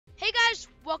Hey guys,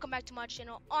 welcome back to my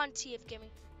channel on TF Gaming.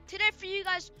 Today for you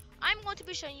guys, I'm going to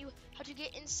be showing you how to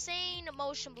get insane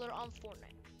motion blur on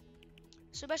Fortnite.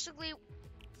 So basically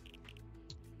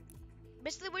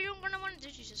what you're gonna want to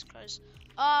do, Jesus Christ,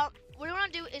 what you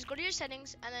want to do is go to your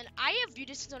settings, and then I have viewed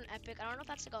this on Epic. I don't know if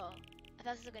that's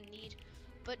like a need,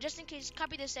 but just in case,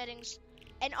 copy the settings,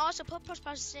 and also put post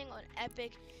processing on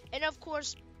Epic, and of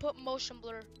course put motion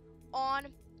blur on.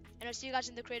 And I'll see you guys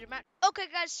in the creative map. Okay,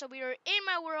 guys, so we are in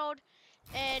my world,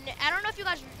 and I don't know if you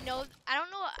guys know. I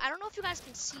don't know if you guys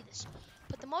can see this,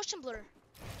 but the motion blur,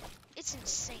 it's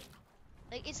insane.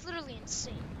 Like, it's literally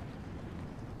insane.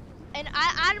 And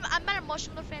I'm not a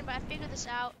motion blur fan, but I figured this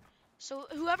out. So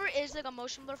whoever is like a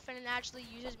motion blur fan and actually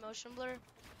uses motion blur,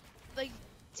 like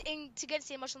to get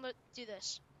insane motion blur, do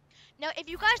this. Now, if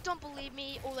you guys don't believe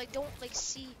me or like don't like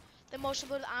see the motion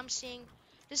blur that I'm seeing,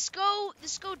 just go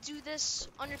do this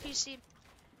on your PC.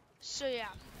 So yeah,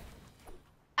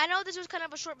 I know this was kind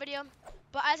of a short video,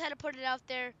 but I just had to put it out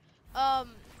there. But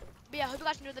yeah, I hope you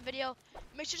guys enjoyed the video.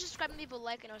 Make sure to subscribe and leave a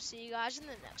like, and I'll see you guys in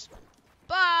the next one.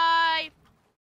 Bye.